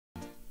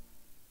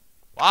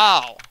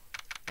Wow.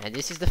 And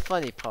this is the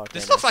funny part.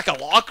 This looks like a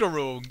locker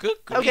room. Good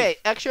grief. Okay,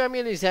 actually I'm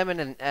gonna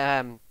examine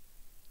an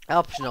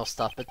optional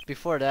stuff, but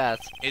before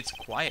that... It's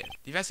quiet.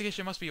 The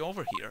investigation must be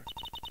over here.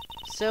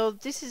 So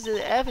this is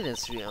the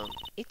evidence room.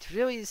 It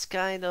really is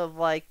kind of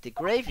like the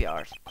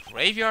graveyard.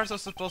 Graveyards are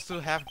supposed to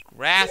have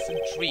grass and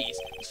trees.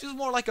 This feels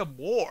more like a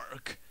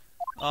morgue.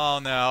 Oh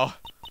no.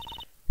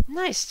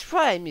 Nice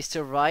try,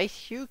 Mr. Wright.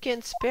 You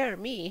can spare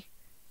me.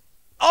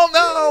 Oh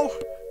no!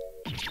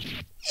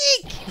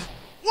 Eek!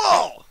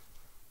 Whoa!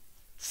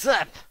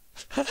 Slap!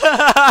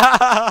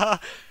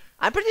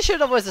 I'm pretty sure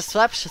there was a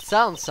slap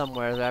sound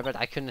somewhere there, but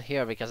I couldn't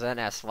hear because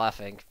Anna was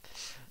laughing.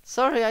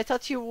 Sorry, I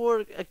thought you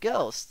were a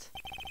ghost.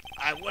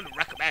 I wouldn't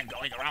recommend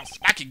going around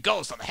smacking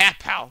ghosts on the head,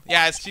 pal.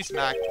 Yeah, it's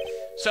G-Smack.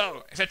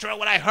 So, is it true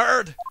what I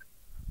heard?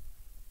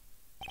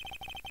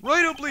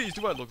 Right on, please.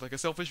 Do I look like a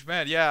selfish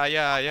man? Yeah.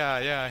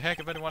 Heck,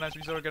 if anyone asks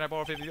me, sir, can I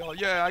borrow $50?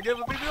 Yeah, I give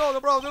them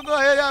 $50, bro. Go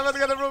ahead, yeah, I'm gonna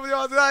get the room.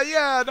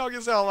 Yeah, knock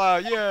yourself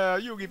out. Yeah,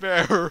 Yugi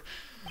Bear.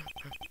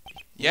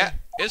 Yeah,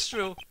 it's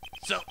true.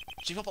 So,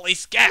 Chief of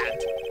Police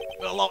scanned.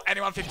 Will allow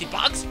anyone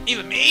 $50?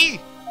 Even me?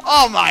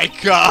 Oh my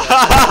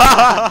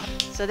god!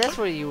 So that's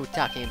what you were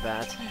talking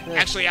about.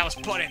 Actually, I was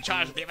put in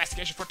charge of the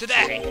investigation for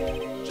today.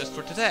 Just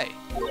for today.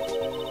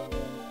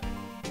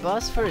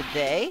 Boss for a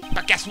day?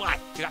 But guess what?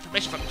 You got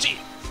permission from the chief.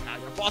 Now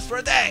you're boss for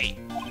a day.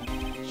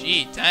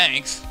 Gee,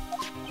 thanks.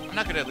 I'm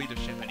not good at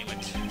leadership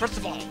anyway. First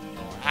of all,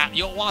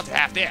 you'll want to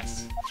have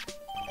this.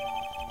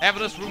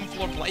 Evidence room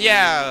floor plan.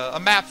 Yeah, a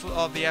map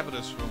of the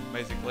evidence room,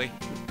 basically.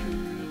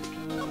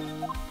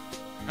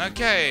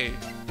 Okay.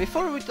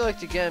 Before we talk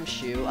to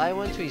Gumshoe, I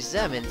want to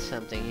examine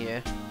something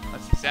here.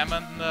 Let's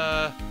examine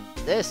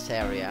this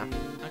area.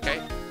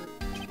 Okay.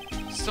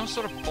 Some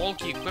sort of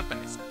bulky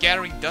equipment is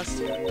gathering dust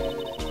here.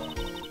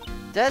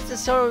 That's a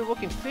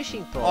sorry-looking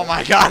fishing pole. Oh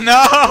my god,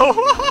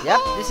 no! Yep,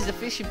 this is a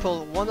fishing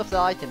pole. One of the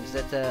items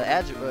that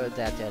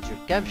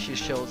Gumshoe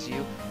shows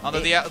you. On the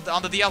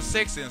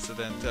L6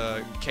 incident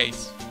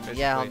case. Basically.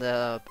 Yeah, on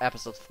the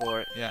episode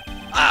 4. Yeah.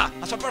 Ah,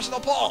 that's my personal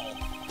pole.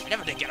 I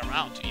never did get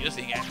around to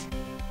using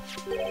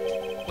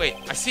it. Wait,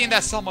 I've seen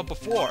that somewhere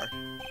before.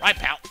 Right,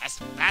 pal.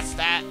 That's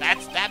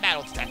that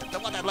metal detective, the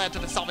one that led to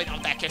the solving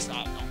of that case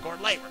on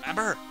Gordon Lake,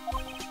 remember?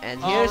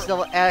 And here's the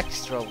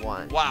extra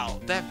one. Wow,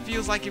 that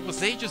feels like it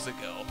was ages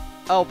ago.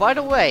 Oh, by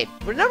the way,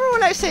 remember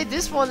when I say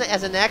this one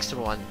as an extra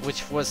one,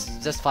 which was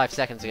just 5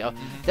 seconds ago?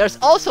 There's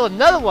also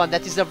another one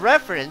that is a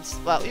reference.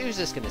 Well, you're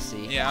just gonna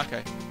see. Yeah,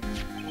 okay.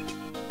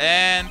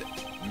 And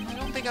I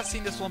don't think I've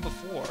seen this one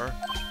before.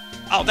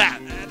 Oh,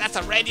 that's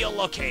a radio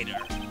locator.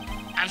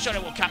 I'm sure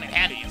it will come in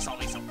handy in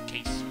solving some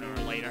case sooner or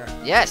later.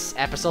 Yes,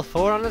 episode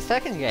 4 on the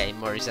second game,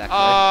 more exactly.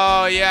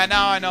 Oh, yeah,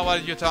 now I know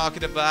what you're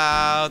talking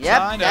about.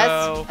 Yep, I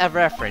know. That's a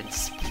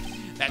reference.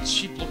 That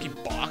cheap-looking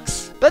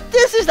box. But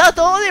this is not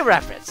the only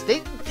reference.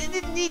 They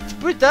didn't need to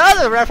put the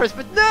other reference,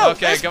 but no,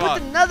 okay, let's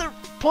put another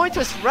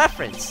pointless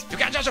reference. You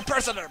can't judge a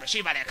person or a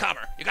machine by their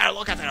cover. You gotta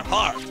look at their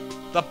heart.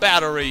 The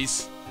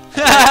batteries.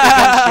 You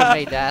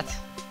made that.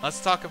 Let's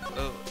talk.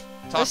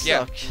 Let's yeah.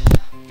 talk.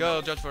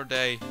 Go, judge for a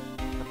day.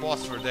 Or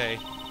boss for a day.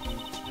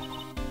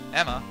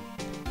 Emma.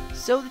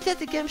 So,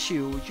 Detective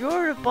Gumshoe,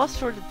 you're a boss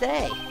for the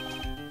day.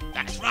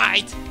 That's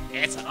right.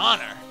 It's an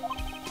honor.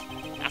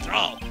 After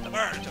all, the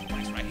murder took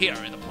place right here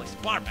in the police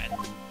department.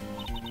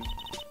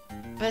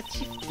 But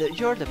if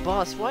you're the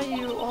boss, why are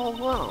you all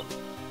alone?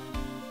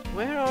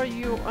 Where are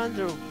your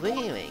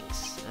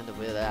underlings?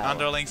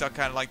 Underlings are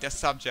kind of like the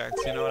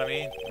subjects, you know what I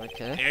mean?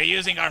 Okay. They're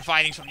using our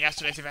findings from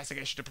yesterday's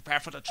investigation to prepare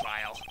for the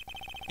trial.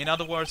 In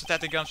other words,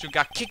 Detective Gumshoe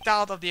got kicked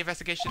out of the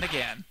investigation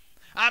again.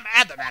 I'm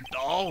adamant,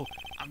 though.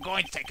 I'm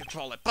going to take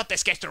control and put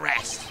this case to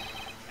rest.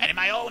 And in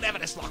my own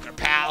evidence locker,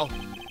 pal.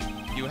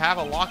 You have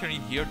a locker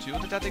in here too,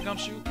 Detective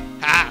Gumshoe?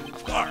 Ha,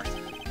 of course.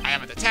 I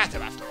am a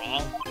detective after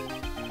all.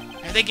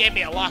 And they gave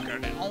me a locker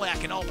that only I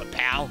can open,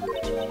 pal.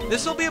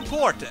 This will be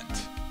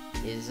important.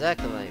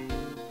 Exactly.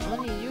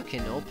 Only you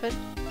can open?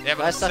 Yeah,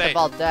 but let's talk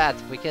about that,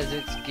 because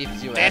it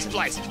gives you this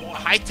place is more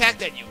high-tech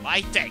than you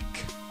might think.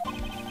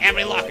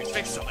 Every locker is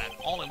fixed so that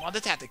only one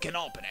detective can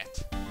open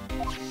it.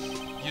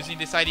 Using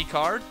this ID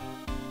card?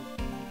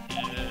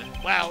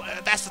 Well,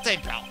 that's the thing,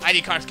 pal.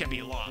 ID cards can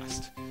be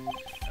lost.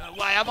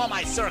 Why, I'm on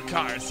my CERT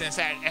card since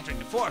entering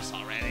the force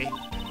already.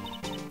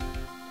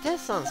 That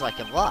sounds like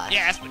a lot.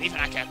 Yes, but even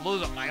I can't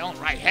lose on my own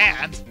right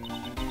hand.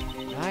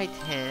 Right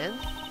hand?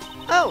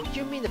 Oh,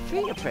 you mean the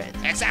fingerprint?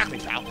 Exactly,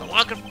 pal. The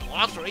lock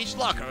for each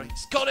locker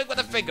is coded with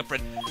a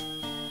fingerprint.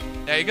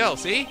 There you go,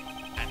 see?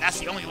 And that's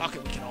the only locker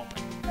we can open.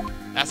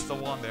 That's the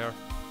one there.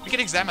 We can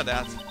examine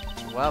that.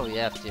 Well, we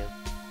have to.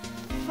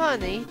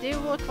 Funny, they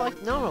look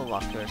like normal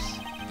lockers.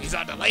 These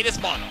are the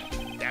latest model.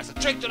 There's a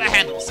trick to the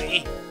handle,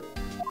 see?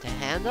 The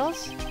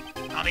handles?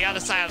 On the other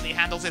side of the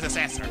handles is a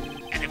sensor.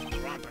 And if the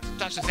wrong person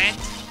touches it...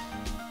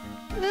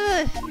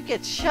 you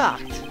get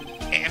shocked.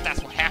 If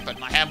that's what happened,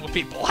 my hand would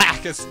be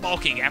black as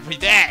smoking every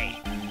day.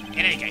 In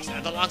any case,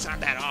 the locks aren't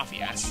that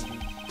obvious.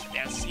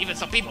 There's even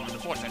some people in the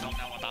force that don't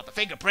know about the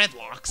fingerprint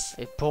locks.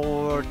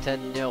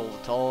 Important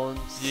note on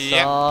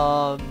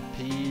some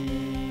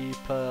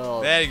people.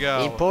 note. There you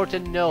go.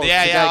 Important note.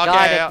 Yeah, to yeah, the okay,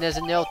 guy yeah. that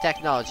doesn't know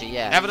technology,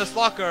 yeah. Evidence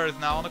locker is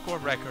now on the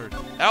court record.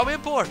 That'll be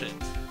important.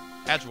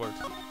 Edgeworth.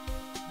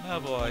 Oh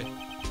boy.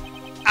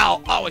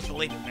 I'll always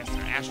believe in Mr.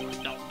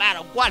 Ashworth, no matter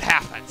what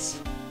happens.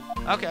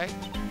 Okay.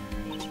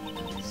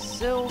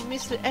 So,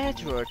 Mr.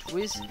 Edgeworth,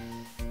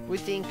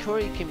 with the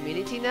inquiry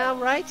community now,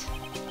 right?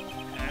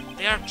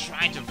 They're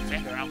trying to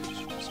figure out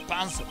who's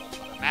responsible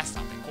for the mess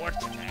on the court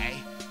today.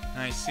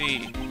 I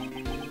see.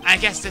 I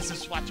guess this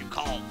is what you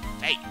call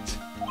fate.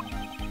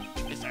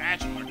 Mr.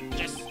 Ashworth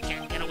just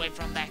can't get away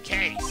from that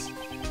case.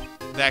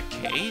 That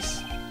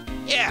case?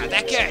 Yeah,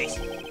 that case.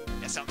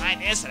 The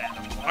Sunlight incident,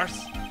 of course.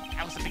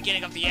 That was the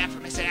beginning of the end for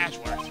Mr.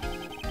 Ashworth.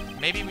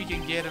 Maybe we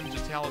can get him to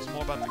tell us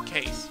more about the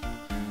case.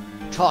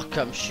 Talk,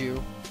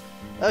 Gumshoe.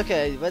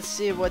 Okay, let's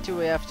see what do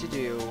we have to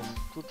do.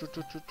 We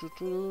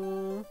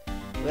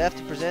have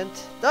to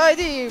present the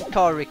ID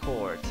card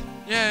record.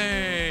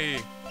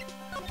 Yay!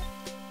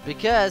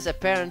 Because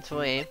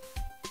apparently...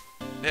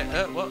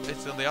 Yeah, well,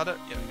 it's on the other.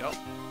 Here we go.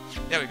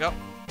 There we go.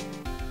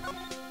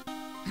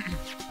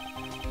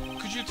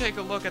 Could you take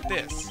a look at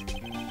this?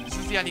 This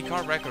is the ID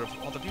card record of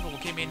all the people who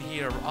came in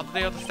here on the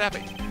day of the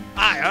stabbing.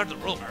 I heard the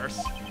rumors.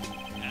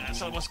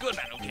 So it was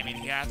Goodman who came in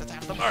here at the time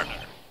of the murder.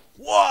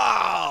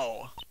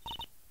 Whoa!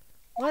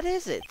 What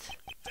is it?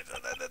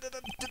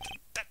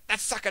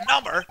 That's sucker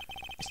number.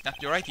 It's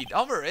not your ID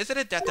number, isn't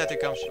it? That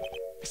comes you.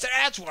 Mr.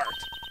 Edgeworth.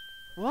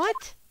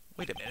 What?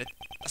 Wait a minute.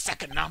 The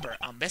second number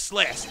on this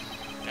list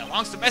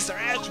belongs to Mr.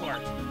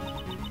 Edgeworth.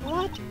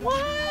 What?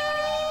 What?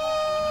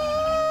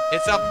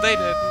 It's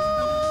updated.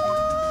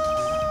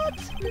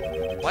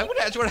 Why would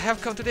Edgeworth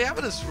have come to the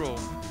evidence room?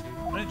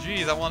 Oh,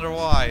 jeez, I wonder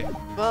why.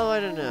 Well, I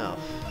don't know.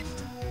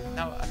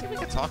 Now, I think we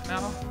can talk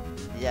now.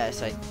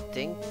 Yes, I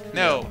think...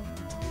 No.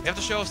 We have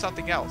to show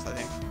something else, I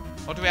think.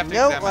 Or do we have to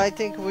No, examine? I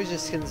think we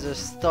just can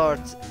just start...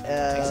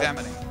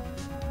 Examining.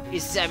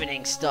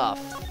 Examining stuff.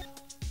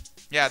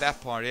 Yeah,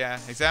 that part, yeah.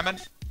 Examine.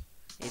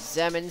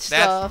 Examine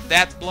stuff.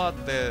 That blood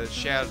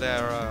share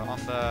there on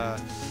the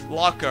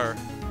locker.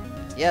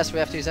 Yes, we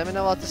have to examine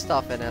a lot of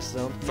stuff in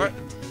Aston.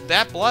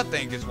 That blood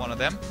thing is one of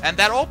them. And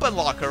that open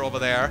locker over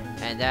there.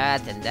 And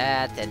that,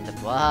 and the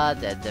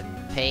blood, and the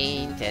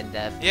paint, and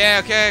the...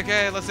 Yeah,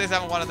 okay, let's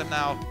examine one of them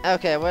now.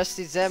 Okay, let's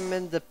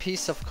examine the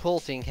piece of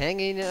clothing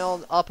hanging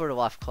on upper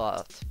left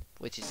cloth.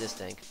 Which is this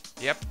thing?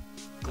 Yep.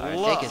 I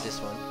think it's this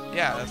one.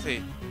 Yeah, let's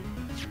see.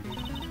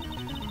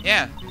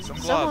 Yeah, some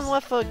gloves. Someone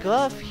left a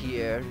glove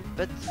here,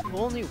 but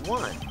only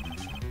one.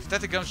 Is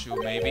that the gumshoe,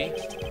 maybe?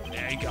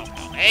 There you go,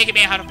 pal. Making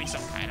me out to be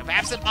some kind of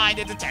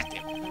absent-minded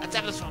detective. That's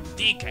evidence from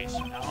D case,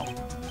 you know.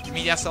 You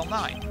mean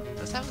SL9?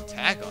 Does have a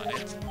tag on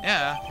it.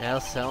 Yeah.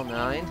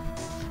 LCL9?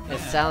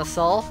 It's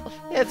Sansol?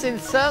 It's in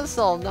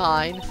Sansol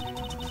 9!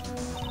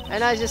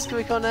 And I just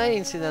click on A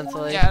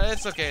incidentally. Yeah,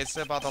 it's okay. It's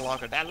about the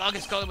locker. That locker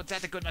is coated with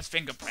Detective Goodman's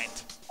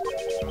fingerprint.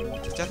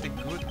 Detective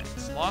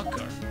Goodman's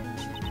locker?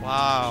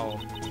 Wow.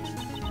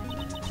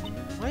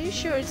 Are you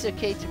sure it's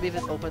okay to leave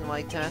it open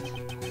like that?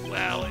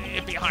 Well,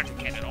 it'd be hard to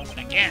get it open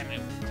again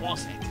if we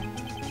close it.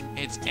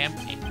 It's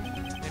empty.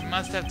 They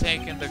must have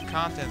taken the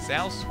contents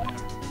elsewhere.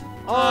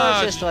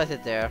 Or just let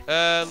it there.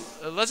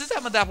 Let's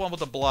examine that one with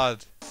the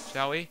blood,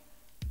 shall we?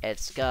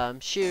 It's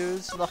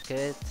Gumshoe's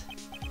locket.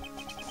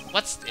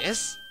 What's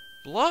this?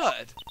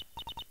 Blood?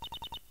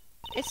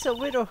 It's a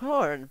widow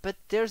horn, but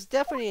there's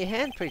definitely a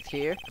handprint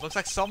here. It looks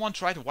like someone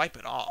tried to wipe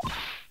it off.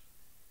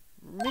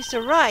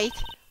 Mr. Wright,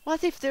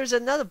 what if there's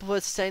another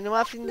blood stain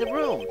left in the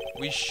room?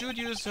 We should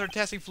use her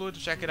testing fluid to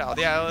check it out.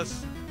 Yeah,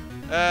 let's...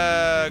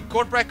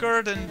 court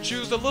record and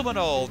choose the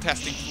luminol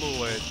testing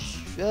fluid.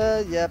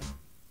 Yep.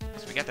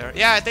 Once we get there.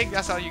 Yeah, I think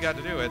that's how you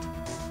gotta do it.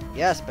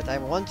 Yes, but I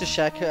want to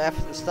check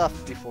after the stuff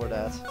before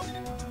that.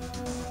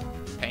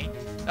 Paint?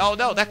 Oh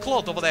no, that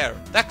cloth over there.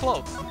 That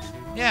cloth.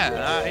 Yeah,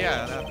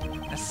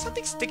 there's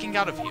something sticking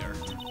out of here.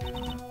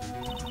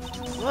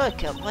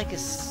 Look, like a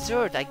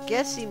sword. I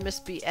guess it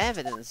must be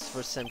evidence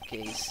for some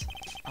case.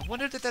 I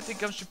wonder if that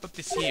gum should put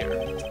this here.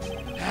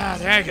 Ah,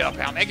 there you go,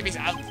 pal. Making me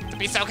out to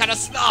be some kind of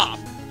snob.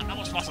 I'm not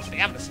responsible for the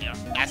evidence here.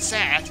 That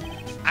said,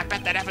 I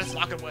bet that evidence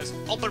locker was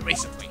opened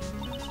recently.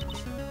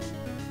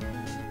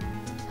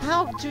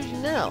 How do you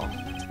know?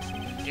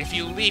 If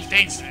you leave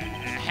things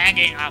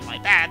hanging out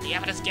like that, the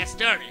evidence gets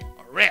dirty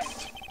or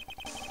ripped.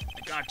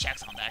 The guard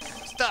checks on that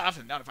kind of stuff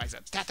and notifies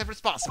the detective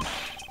responsible.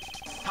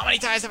 How many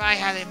times have I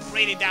had him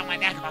breathing down my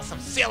neck about some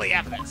silly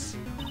evidence?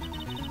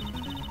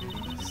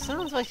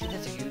 Sounds like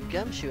that's a good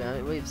gumshoe and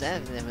it leaves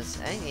evidence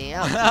hanging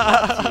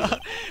out.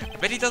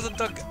 But he doesn't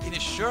look in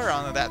his shirt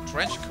under that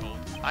trench coat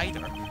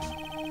either.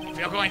 If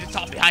you're going to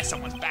talk behind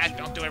someone's back,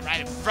 don't do it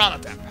right in front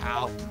of them,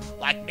 pal.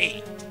 Like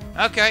me.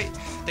 Okay,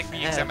 I think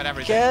we examine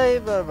everything. Okay,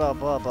 blah blah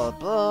blah blah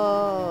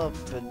blah.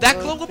 That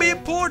clue will be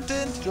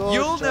important.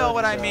 You'll know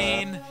what I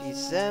mean.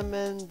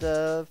 Examine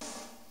the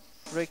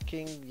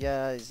freaking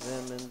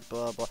examine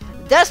blah blah.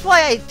 That's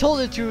why I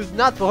told you to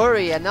not to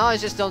hurry, and now I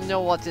just don't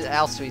know what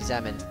else to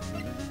examine.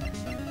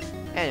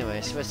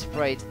 Anyways, let's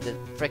spray the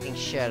freaking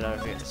shit out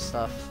of your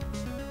stuff.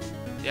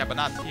 Yeah, but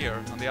not here.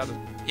 On the other.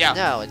 Yeah.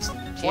 No, it's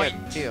here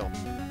Point. too.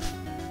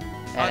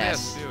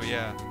 NS. too,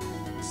 yeah.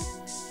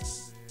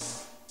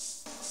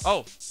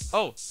 Oh,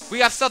 we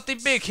got something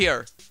big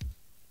here.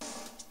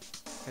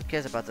 Who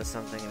cares about the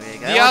something big?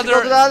 The I want to go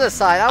other- to the other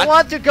side. I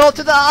want to go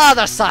to the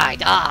other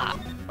side. Ah!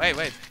 Wait.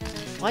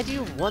 Why do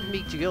you want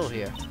me to go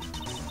here?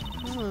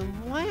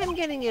 Why am I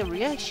getting a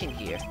reaction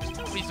here? There's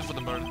no reason for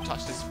the murder to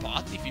touch this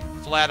spot. If you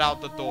flat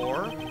out the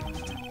door,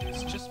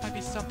 this just might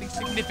be something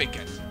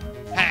significant.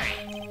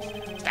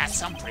 Hey, that's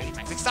some pretty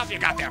amazing stuff you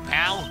got there,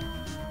 pal.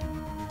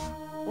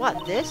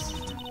 What, this?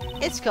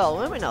 It's called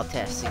criminal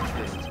testing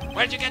food.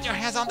 Where'd you get your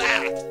hands on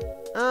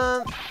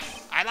that?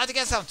 I'd like to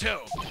get some too.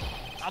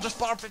 I'll just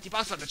borrow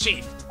 $50 from the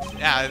chief.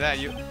 Yeah,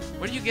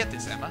 where do you get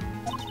this, Emma?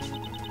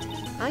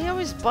 I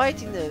always buy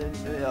it in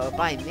the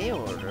by mail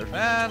order.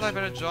 Well, I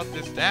better jot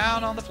this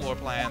down on the floor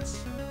plans.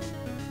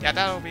 Yeah,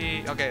 that'll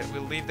be... Okay,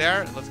 we'll leave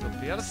there. Let's go to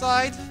the other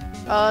side.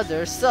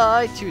 Other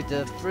side to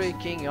the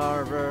freaking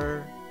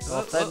harbor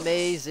of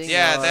amazing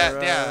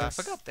horror. Yeah, I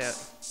forgot that.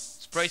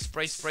 Spray.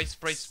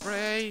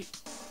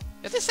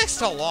 Yeah, this takes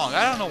so long.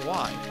 I don't know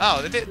why.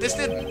 Oh, this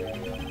didn't...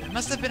 It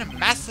must have been a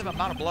massive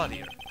amount of blood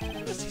here.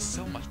 I've seen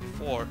so much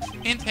before.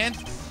 Hint,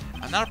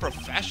 I'm not a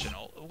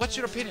professional. What's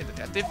your opinion,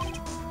 detective?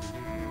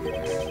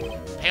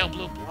 Pale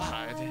blue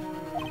blood.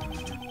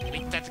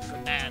 Maybe that's a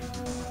good man.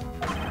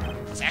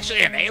 Was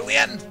actually an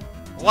alien?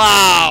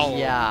 Wow!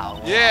 Yeah.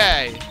 Wow.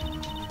 Yay!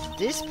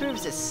 This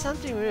proves that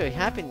something really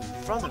happened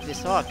in front of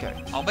this hawker.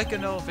 I'll make a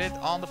note of it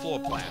on the floor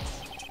plans.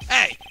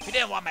 Hey, if you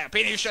didn't want my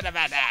opinion, you should have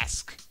had to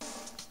ask.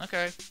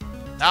 Okay.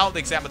 Now I'll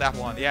examine that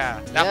one. Yeah,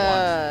 that one.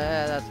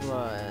 Yeah, that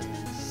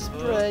one.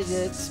 Spray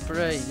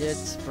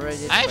it.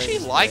 I actually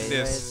like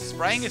this.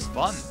 Spraying is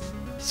fun.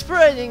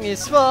 Spraying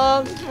is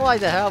fun. Why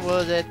the hell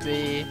would it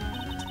be?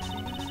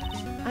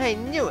 I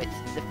knew it.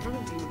 The fruit.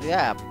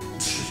 Yeah.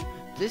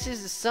 This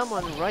is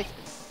someone right.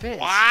 Pissed.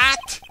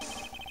 What?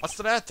 What's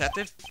the matter,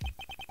 detective?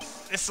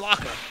 This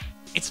locker.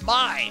 It's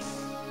mine.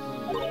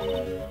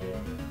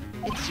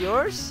 It's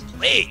yours?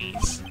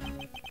 Please.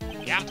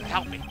 You have to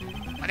help me.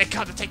 When they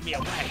come to take me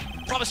away,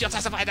 promise you'll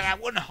testify that I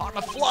wouldn't harm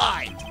a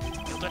fly.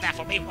 You'll do that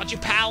for me, won't you,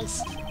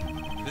 pals?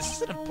 This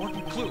is an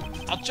important clue.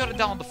 I'll jot it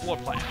down on the floor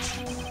plans.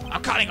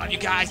 I'm counting on you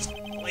guys.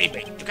 Believe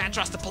me, you can't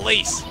trust the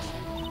police.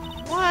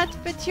 What?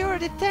 But you're a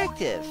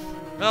detective.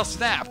 Well,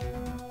 snap.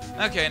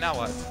 Okay, now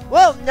what?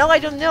 Well, now I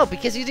don't know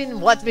because you didn't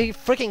want me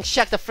freaking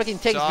check the freaking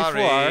things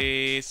before.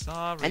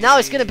 Sorry. And now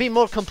it's gonna be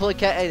more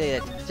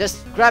complicated.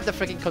 Just grab the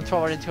freaking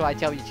controller until I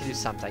tell you to do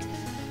something.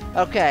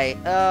 Okay,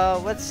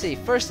 let's see.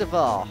 First of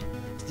all,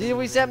 did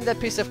we examine that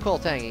piece of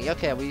cold hanging?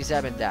 Okay, we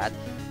examined that.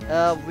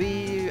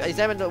 We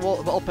examined the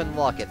open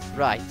locket.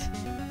 Right.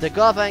 The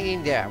glove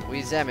hanging there. We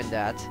examined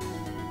that.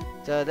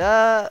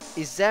 Ta-da!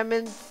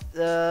 Examined,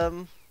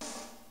 The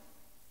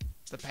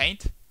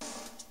paint?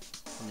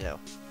 No.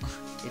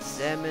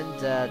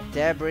 Examined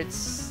debris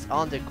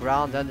on the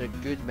ground under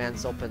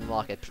Goodman's open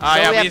locket. Ah,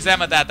 So yeah, we we have-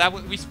 examined that.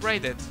 We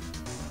sprayed it.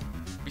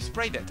 We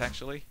sprayed it,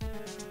 actually.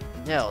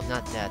 No,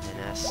 not that,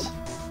 NS.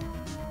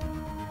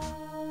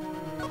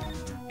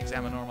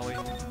 Examine normally.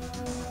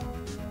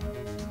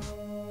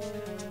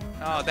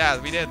 Oh,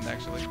 that, we didn't,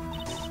 actually.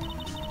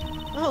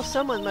 Oh,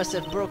 someone must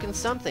have broken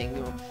something.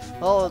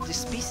 All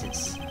these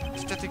pieces.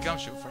 Static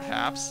gumshoe,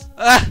 perhaps.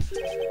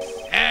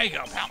 There you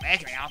go, pal.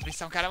 Making me out to be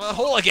some kind of a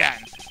hooligan.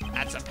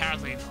 That's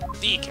apparently from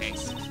D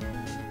case.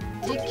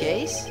 The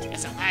case?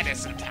 It's a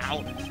medicine,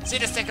 pal. See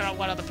the sticker on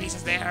one of the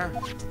pieces there?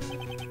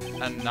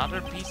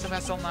 Another piece of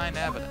SL9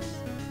 evidence.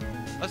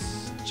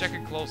 Let's check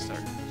it closer.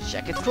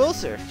 Check it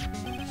closer.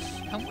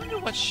 I wonder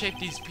what shape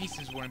these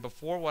pieces were in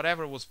before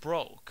whatever was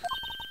broke.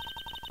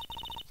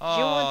 You Oh,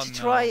 want to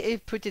try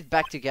and put it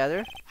back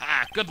together?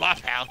 Ah, good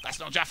luck, pal. That's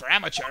no job for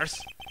amateurs.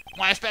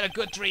 Why, I spent a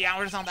good 3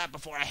 hours on that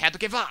before I had to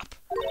give up.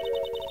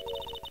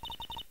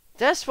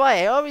 That's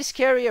why I always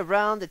carry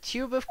around a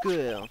tube of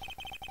glue.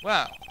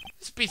 Well,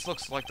 this piece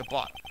looks like the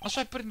bottom. I'll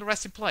try putting the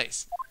rest in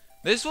place.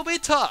 This will be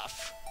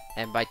tough.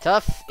 And by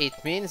tough, it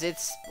means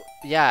it's...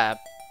 yeah.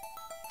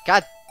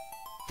 God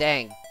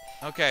dang.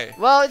 Okay.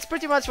 Well, it's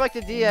pretty much like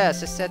the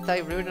DS, except I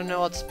really don't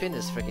know how to spin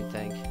this freaking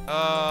thing.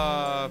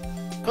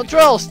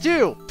 Controls,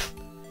 too!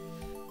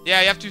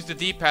 Yeah, you have to use the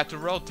D-pad to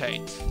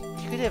rotate.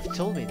 You could have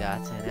told me that,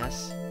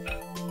 NS.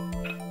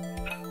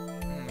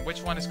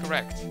 Which one is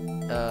correct?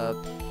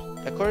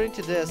 According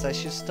to this, I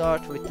should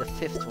start with the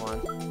 5th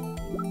one.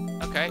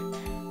 Okay.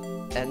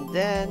 And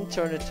then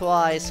turn it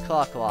twice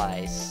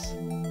clockwise.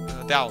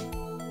 Down.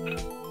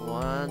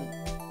 1...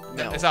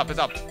 no. It's up, it's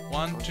up.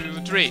 1,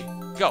 2, 3.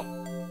 Go.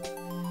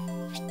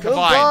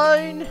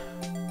 Combine!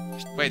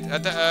 Wait,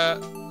 It's a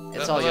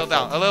all your little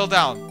down, fault. a little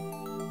down. A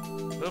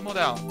little more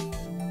down.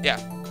 Yeah.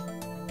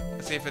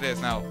 Let's see if it is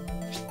now.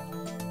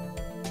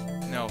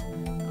 No.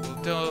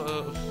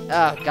 Oh,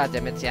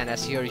 goddammit,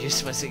 NS, you're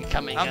useless at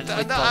coming in with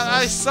I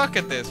puzzles. suck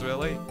at this,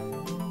 really.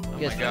 Oh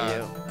Good my for god.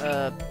 you.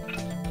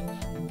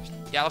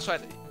 Yeah, let's try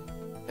it.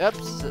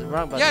 Oops,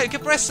 wrong button. Yeah, you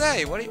can press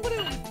A. What are you...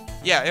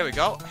 Yeah, here we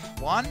go.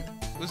 1.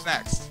 Who's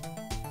next?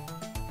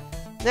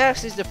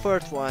 Next is the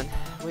 4th one,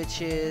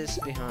 which is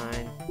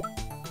behind.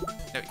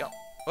 There we go.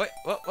 Wait,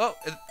 whoa.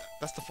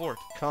 That's the fourth.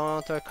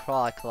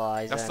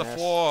 Counterclockwise. That's the NS.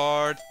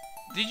 fourth.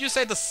 Did you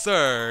say the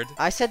third?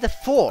 I said the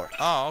fourth.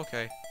 Oh,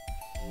 okay.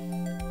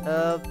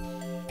 Uh,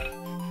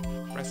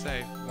 Press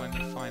save when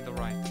you find the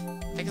right.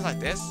 I think it's like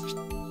this.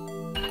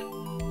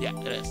 Yeah,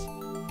 it is.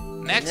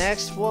 Next.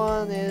 next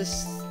one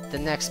is the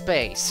next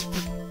base.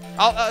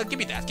 Give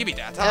me that. Give me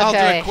that. I'll do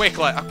Okay. it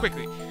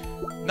quickly.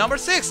 Number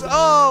 6.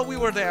 Oh, we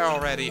were there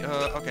already.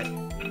 Okay.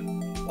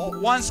 Oh,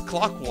 once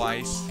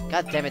clockwise.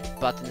 God damn it,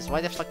 buttons.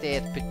 Why the fuck they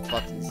had put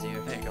buttons here?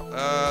 There you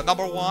go.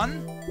 Number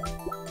 1.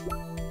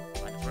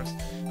 Find it first.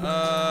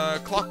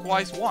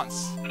 Clockwise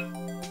once.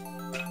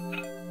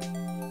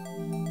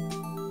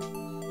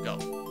 Go.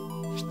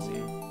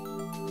 See.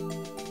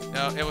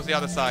 No, it was the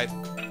other side.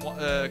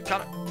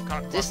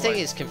 This thing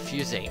is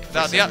confusing.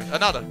 No,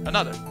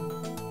 another.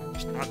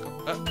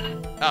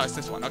 Oh, it's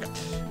this one. Okay.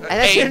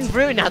 And you're 8.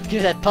 really not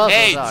good at puzzles,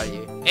 8. are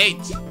you? 8.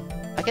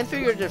 I can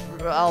figure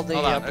all the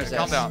Hold on, possess.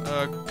 calm down.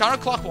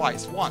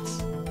 Counterclockwise once.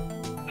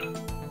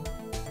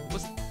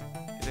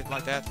 Is it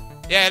like that?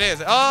 Yeah, it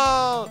is.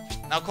 Oh,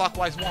 now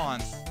clockwise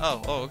once.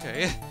 Oh,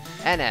 okay.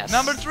 NS.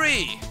 Number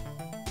 3.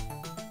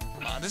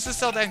 Come on, this is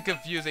so damn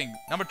confusing.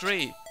 Number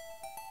 3.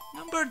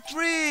 Number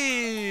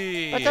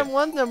 3. But I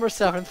want number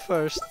 7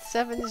 first.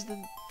 7 is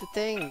the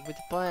thing with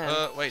the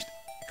plan. Wait.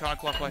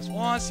 Counterclockwise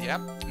once.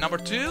 Yep. Number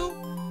 2,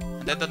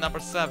 and then the number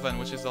 7,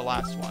 which is the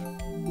last one.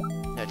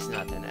 No, it's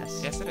not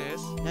NS. Yes, it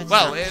is. No, it's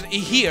Well, not.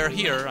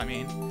 here, I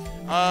mean.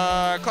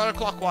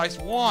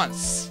 Counterclockwise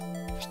once.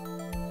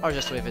 Or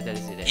just leave it as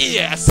it is.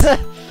 Yes.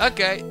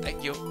 Okay,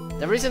 thank you.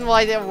 The reason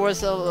why there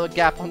was a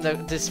gap on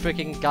this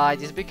freaking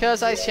guide is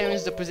because I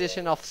changed the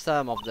position of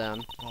some of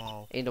them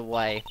Oh. in the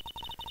way.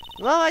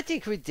 Well, I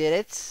think we did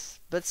it,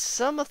 but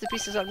some of the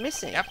pieces are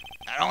missing. Yep,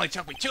 that only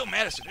took me 2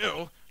 minutes to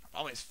do. I'm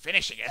always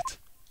finishing it.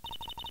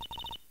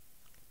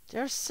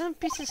 There are some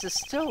pieces are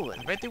stolen.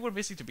 I bet they were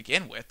missing to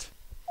begin with.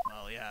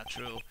 Well, yeah,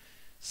 true.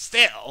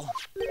 Still,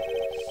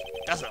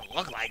 it doesn't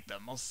look like the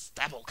most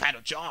stable kind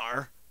of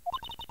jar.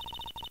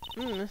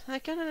 I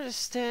can't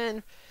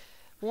understand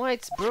why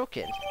it's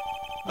broken.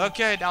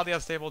 Okay, now the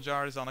unstable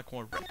jar is on a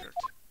corner record.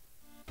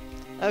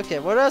 Okay,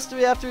 what else do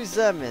we have to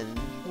examine?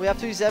 We have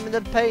to examine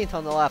the paint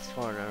on the left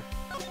corner.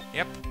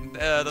 Yep,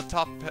 the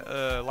top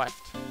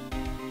left.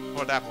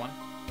 Or that one.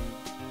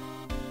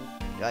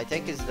 I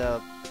think it's the...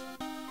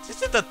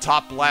 Is it the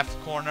top left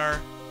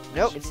corner?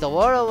 Nope, it's the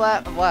lower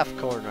left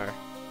corner.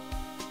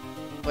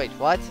 Wait,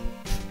 what?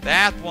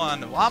 That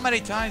one. How many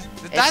times?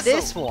 It's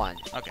this one.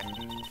 Okay.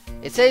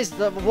 It says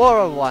the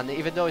lower one,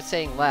 even though it's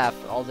saying left,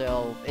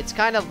 although it's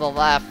kind of the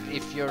left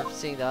if you're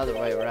seeing the other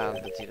way around,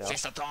 but you know.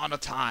 Since the dawn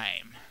of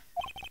time,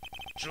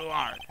 true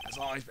art has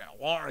always been a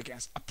war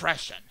against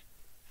oppression.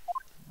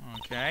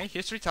 Okay,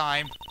 history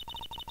time.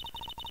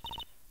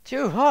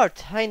 True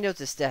heart, I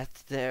noticed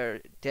that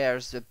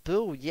there's a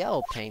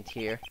blue-yellow paint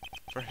here.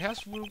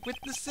 Perhaps we're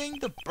witnessing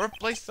the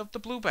birthplace of the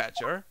Blue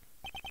Badger.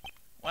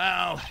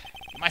 Well,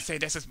 you might say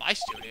this is my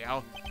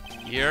studio.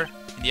 Here,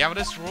 in the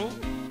evidence room.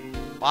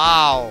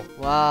 Wow.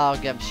 Wow,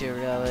 Gumshoe,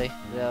 really?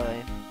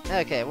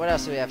 Okay, what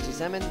else do we have to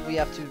examine? We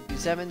have to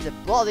examine the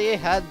bloody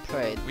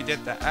handprint. We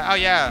did that. Oh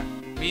yeah,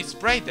 we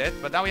sprayed it,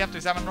 but now we have to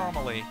examine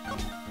normally.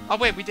 Oh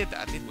wait, we did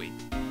that, did we?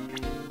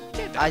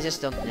 Did that. I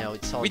just don't know,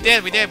 it's all We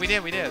your did.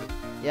 fault.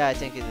 Yeah, I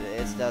think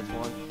it's that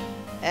one.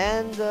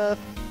 And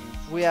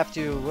we have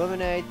to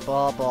illuminate,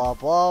 blah blah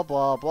blah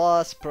blah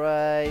blah,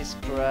 spray.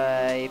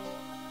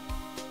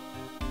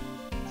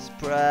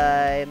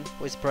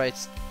 We sprayed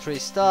 3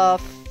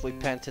 stuff, we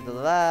paint to the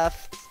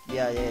left,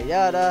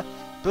 yada.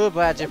 Blue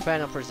Badger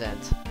panel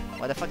present.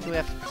 Why the fuck do we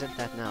have to present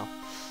that now?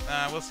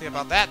 We'll see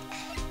about that.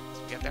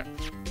 Let's get there.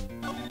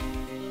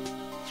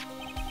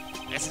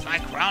 This is my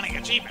crowning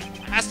achievement,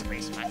 a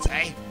masterpiece, you might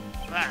say.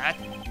 But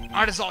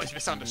art is always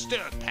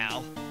misunderstood,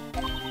 pal.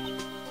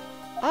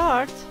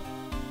 Art?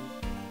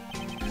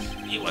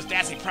 He was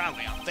dancing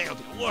proudly on the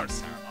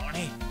awards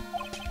ceremony.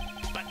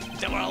 But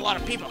there were a lot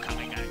of people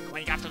coming and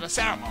going after the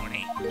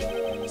ceremony.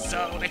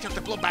 So they took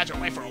the Blue Badger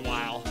away for a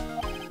while.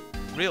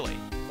 Really?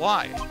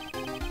 Why?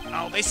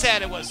 Oh, they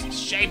said it was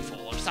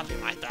shameful or something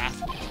like that.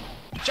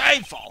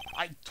 Shameful!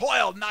 I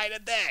toiled night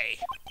and day.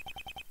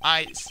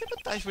 I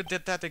sympathize with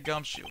that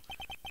Gumshoe,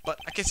 but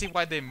I can see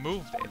why they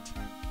moved it.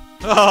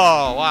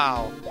 Oh,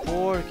 wow.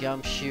 Poor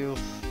Gumshoe.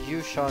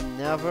 You shall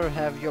never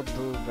have your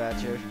Blue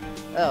Badger.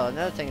 Oh,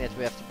 another thing that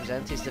we have to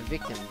present is the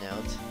victim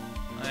note.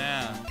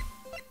 Yeah.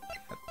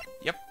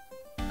 Yep.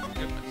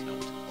 Goodness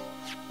note.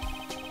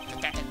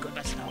 That's a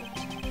goodness note.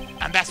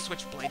 And that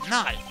switchblade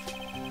knife.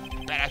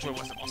 Badger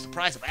was the most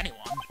surprised of anyone.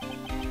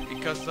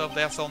 Because of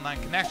the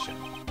SL9 connection.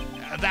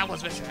 That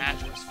was Mr.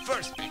 Badger's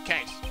first big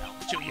case,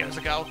 2 years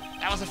ago.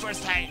 That was the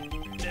first time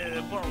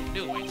the world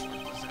knew it was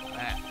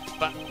that.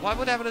 But why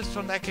would evidence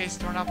from that case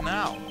turn up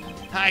now?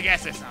 I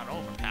guess it's not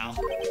over, pal.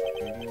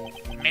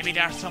 Maybe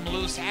there are some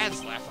loose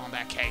ends left on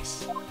that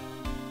case.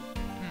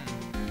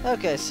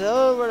 Okay,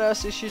 so what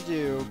else you should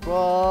do?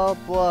 Blah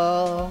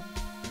blah.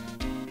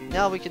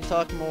 Now we can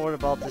talk more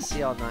about the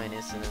CL9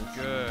 incident.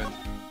 Good.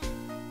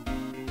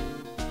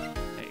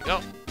 There you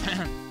go.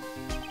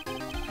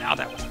 Now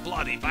that was a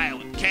bloody,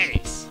 violent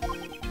case.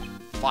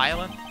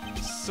 Violent?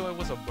 So it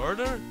was a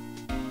murder?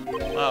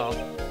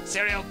 Oh.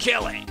 Serial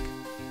killing.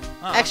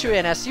 Oh,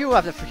 Actually, NS, you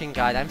have the freaking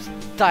guide. I'm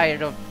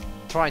tired of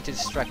trying to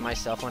distract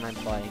myself when I'm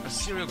playing. a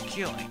serial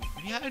killing.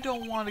 Yeah, I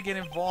don't want to get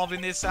involved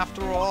in this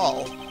after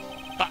all.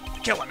 But the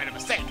killer made a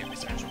mistake and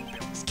Mr. Andrew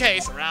built his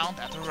case around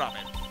that to rub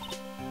it.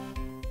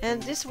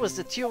 And this was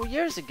the 2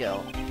 years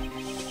ago.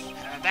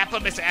 That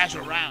put Mr.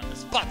 Andrew around the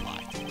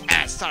spotlight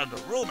and started a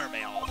rumor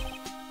mill.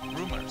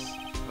 Rumors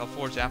about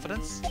forged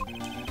evidence?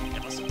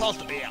 It was supposed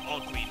to be all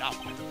cleaned up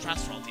with the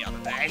transfer the other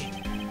day.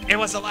 It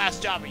was the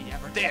last job he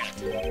ever did.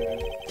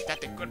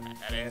 Detective Goodman,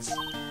 that is.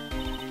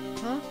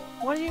 Huh?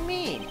 What do you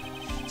mean?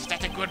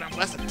 Detective Goodman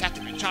was the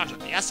detective in charge of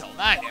the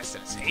SL9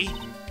 instance, see?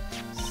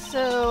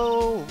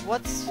 So,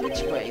 what's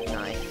Switchblade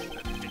knife?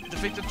 The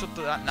victim took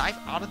the knife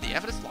out of the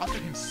evidence locker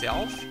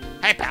himself?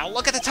 Hey pal,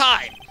 look at the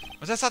time!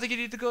 Was that something you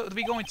need to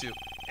be going to?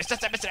 It's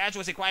just that Mr.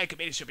 Andrew's inquiry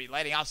committee should be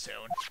letting out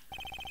soon.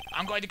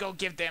 I'm going to go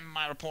give them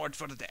my report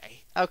for the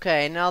day.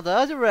 Okay, now the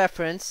other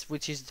reference,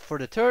 which is for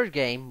the third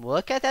game,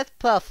 look at that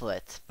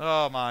pamphlet.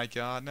 Oh my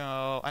god,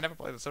 no. I never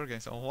played the third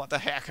game, so what the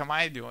heck am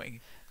I doing?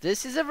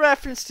 This is a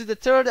reference to the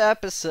third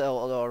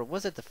episode, or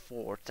was it the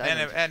fourth?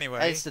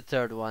 Anyway. It's the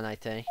third one, I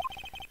think.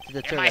 The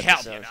It third might help,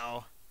 episode. you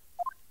know.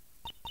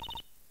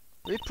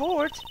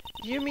 Report?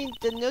 You mean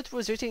the note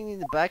was written in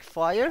the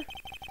backfire?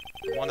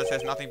 One that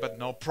says nothing but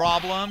no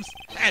problems.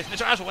 Hey,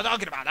 Mr. Andrew, we're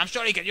talking about. I'm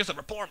sure he could use a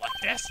report like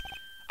this.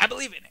 I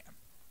believe in him.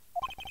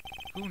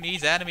 Who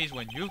needs enemies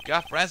when you've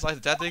got friends like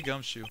Detective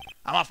Gumshoe?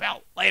 I'm off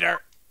out.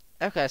 Later.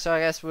 Okay, so I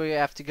guess we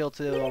have to go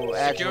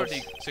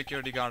to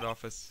Security guard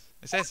office.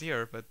 It says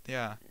here, but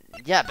yeah.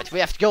 Yeah, but we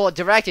have to go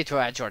directly to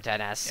Edgeworth,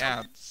 NS.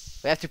 Yeah.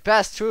 We have to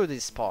pass through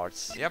these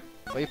parts. Yep.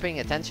 Were you paying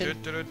attention?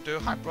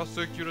 High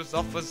prosecutor's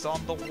office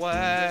on the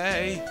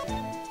way.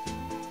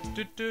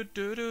 I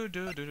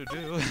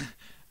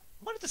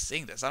wanted to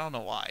sing this. I don't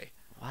know why.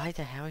 Why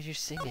the hell are you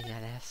singing,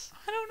 NS?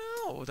 I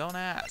don't know. Don't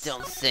ask.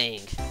 Don't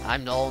sing.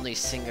 I'm the only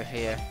singer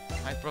here.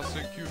 High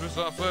prosecutor's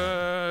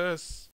office.